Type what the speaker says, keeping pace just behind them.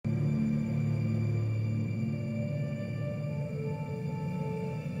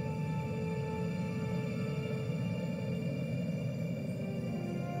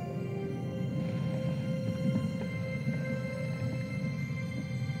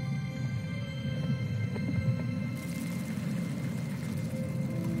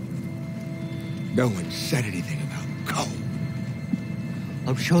No one said anything about coal.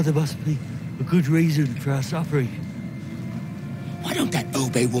 I'm sure there must be a good reason for our suffering. Why don't that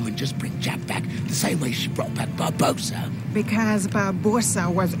Obey woman just bring Jack back the same way she brought back Barbossa? Because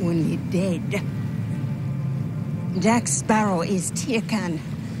Barbossa was only dead. Jack Sparrow is taken,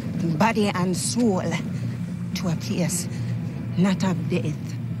 body and soul, to a place not of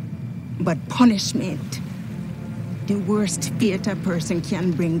death, but punishment. The worst fate a person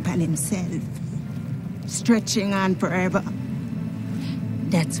can bring upon himself. Stretching on forever.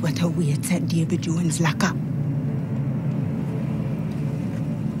 That's what awaits at David Jones' lockup.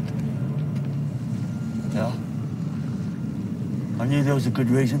 Yeah. I knew there was a good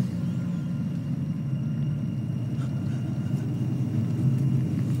reason.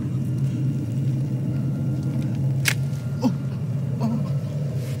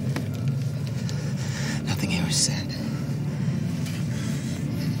 Nothing here is said.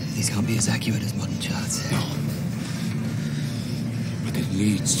 These can't be as accurate as modern charts. No. But it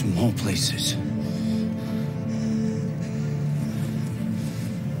leads to more places.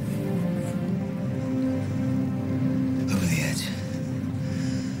 Over the edge.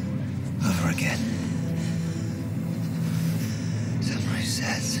 Over again. Sunrise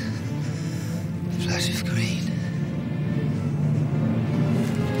sets. Flash of green.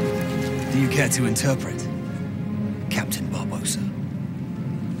 Do you care to interpret, Captain Barbossa?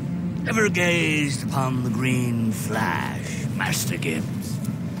 Ever gazed upon the green flash, Master Gibbs?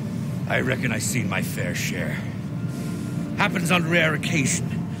 I reckon I've seen my fair share. Happens on rare occasion.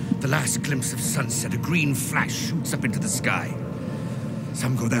 The last glimpse of sunset, a green flash shoots up into the sky.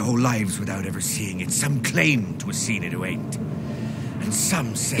 Some go their whole lives without ever seeing it. Some claim to have seen it who ain't. And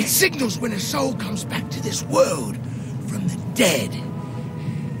some say... It signals when a soul comes back to this world from the dead.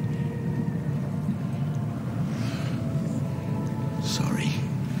 Sorry.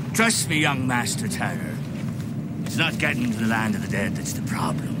 Trust me, young Master Terror. It's not getting to the land of the dead that's the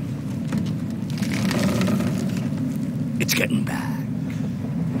problem. It's getting back.